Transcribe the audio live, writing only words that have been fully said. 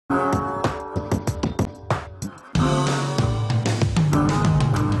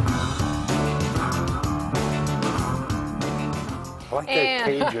like that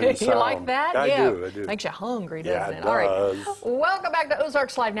Cajun sound. You like that? I Yeah. do, I do. Makes you hungry, doesn't Yeah, it? it All right. does. Welcome back to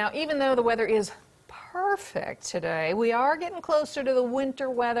Ozarks Live. Now, even though the weather is perfect today, we are getting closer to the winter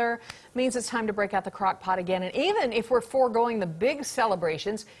weather. Means it's time to break out the crock pot again. And even if we're foregoing the big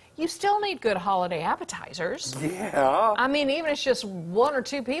celebrations, you still need good holiday appetizers. Yeah. I mean, even if it's just one or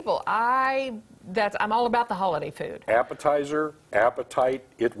two people, I'm all about the holiday food. Appetizer, appetite,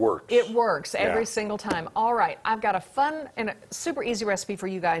 it works. It works every Yeah. single time. All right, I've got a fun and a super easy recipe for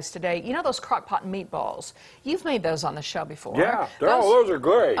you guys today. You know those crockpot meatballs? You've made those on the show before. Yeah, those are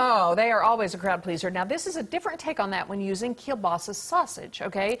great. Oh, they are always a crowd pleaser. Now, this is a different take on that when using kielbasa sausage,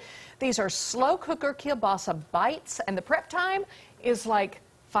 okay? These are slow cooker kielbasa bites, and the prep time is like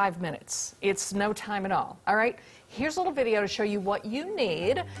 5 minutes. It's no time at all, all right? Here's a little video to show you what you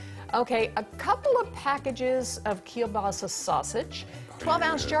need. Okay, a couple of packages of kielbasa sausage,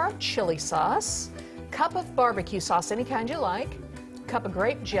 12-ounce jar of chili sauce, cup of barbecue sauce, any kind you like, cup of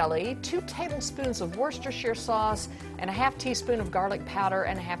grape jelly, 2 tablespoons of Worcestershire sauce, and a half teaspoon of garlic powder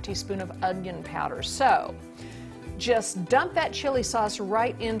and a half teaspoon of onion powder. So, just dump that chili sauce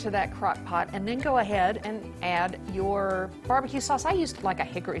right into that crock pot and then go ahead and add your barbecue sauce. I used like a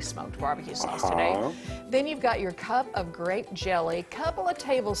hickory smoked barbecue sauce today. Then you've got your cup of grape jelly, couple of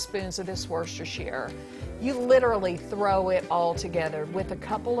tablespoons of this Worcestershire. You literally throw it all together with a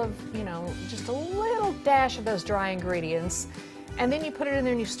couple of, just a little dash of those dry ingredients. And then you put it in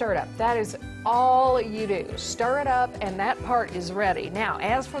there and you stir it up. That is all you do. Stir it up and that part is ready. Now,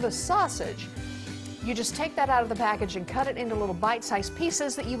 as for the sausage, you just take that out of the package and cut it into little bite-sized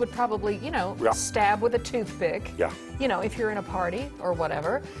pieces that you would probably, stab with a toothpick. Yeah. If you're in a party or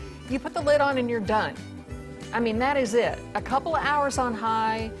whatever. You put the lid on and you're done. I mean, that is it. A couple of hours on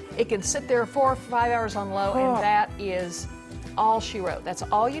high. It can sit there 4 or 5 hours on low, and that is all she wrote. That's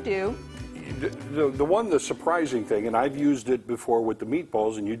all you do. The surprising thing, and I've used it before with the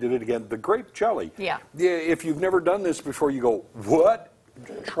meatballs, and you did it again, the grape jelly. Yeah. If you've never done this before, you go, what?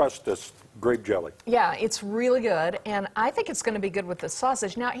 Trust us, grape jelly. Yeah, it's really good, and I think it's going to be good with the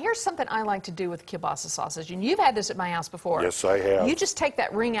sausage. Now, here's something I like to do with kielbasa sausage, and you've had this at my house before. Yes, I have. You just take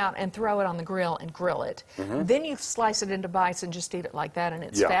that ring out and throw it on the grill and grill it. Then you slice it into bites and just eat it like that, and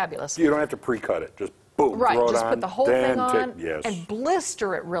it's fabulous. You don't have to pre-cut it. Just boom, right, throw it just on, put the whole thing on yes. and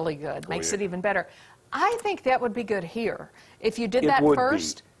blister it really good. Makes it even better. I think that would be good here. If you did that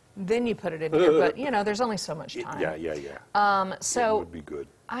first, then you put it in here. But, there's only so much time. Yeah. So it would be good.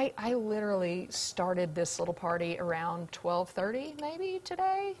 I literally started this little party around 12:30 maybe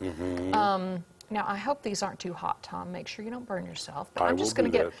today. Now, I hope these aren't too hot, Tom. Make sure you don't burn yourself. But I'm just going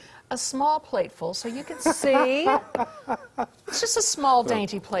to get a small plateful so you can see. It's just a small,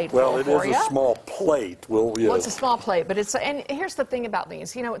 dainty plateful Well, it for is a small plate. Well, it's a small plate, but and here's the thing about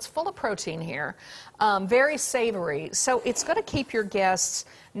these. It's full of protein here, very savory. So it's going to keep your guests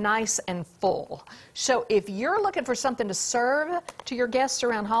nice and full. So if you're looking for something to serve to your guests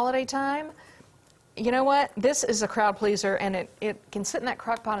around holiday time, you know what? This is a crowd pleaser, and it can sit in that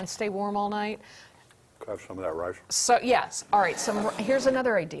crock pot and stay warm all night. Have some of that rice. So, yes. All right, here's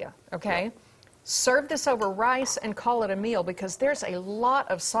another idea, okay? Yeah. Serve this over rice and call it a meal because there's a lot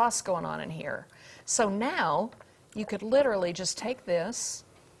of sauce going on in here. So now you could literally just take this,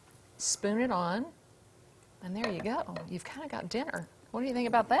 spoon it on, and there you go. You've kind of got dinner. What do you think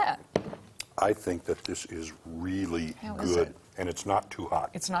about that? I think that this is really good. Is it? And it's not too hot.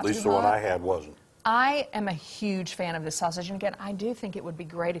 It's not too hot. At least the one I had wasn't. I am a huge fan of this sausage. And again, I do think it would be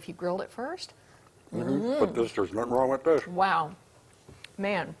great if you grilled it first. But there's nothing wrong with this. Wow.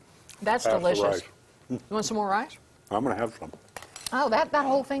 Man, that's Half the delicious. rice. You want some more rice? I'm going to have some. Oh, that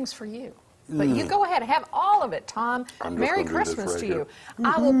whole thing's for you. But you go ahead, have all of it, Tom. Merry Christmas to you.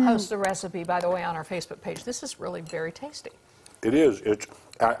 I will post the recipe, by the way, on our Facebook page. This is really very tasty. It is.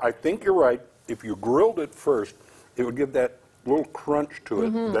 I think you're right. If you grilled it first, it would give that little crunch to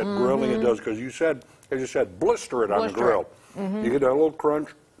it, that grilling it does, because as you said, blister it on the grill. You get that little crunch,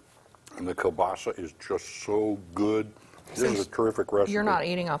 and the kielbasa is just so good. This is a terrific recipe. You're not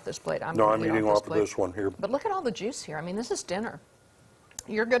eating off this plate. No, I'm eating off of this one here. But look at all the juice here. I mean, this is dinner.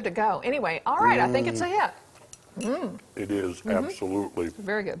 You're good to go. Anyway, all right, I think it's a hit. It is, absolutely.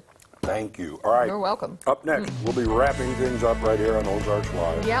 Very good. Thank you. All right. You're welcome. Up next, we'll be wrapping things up right here on Ozarks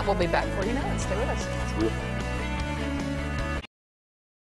Live. Yeah, we'll be back before you know it. Stay with us. It's real.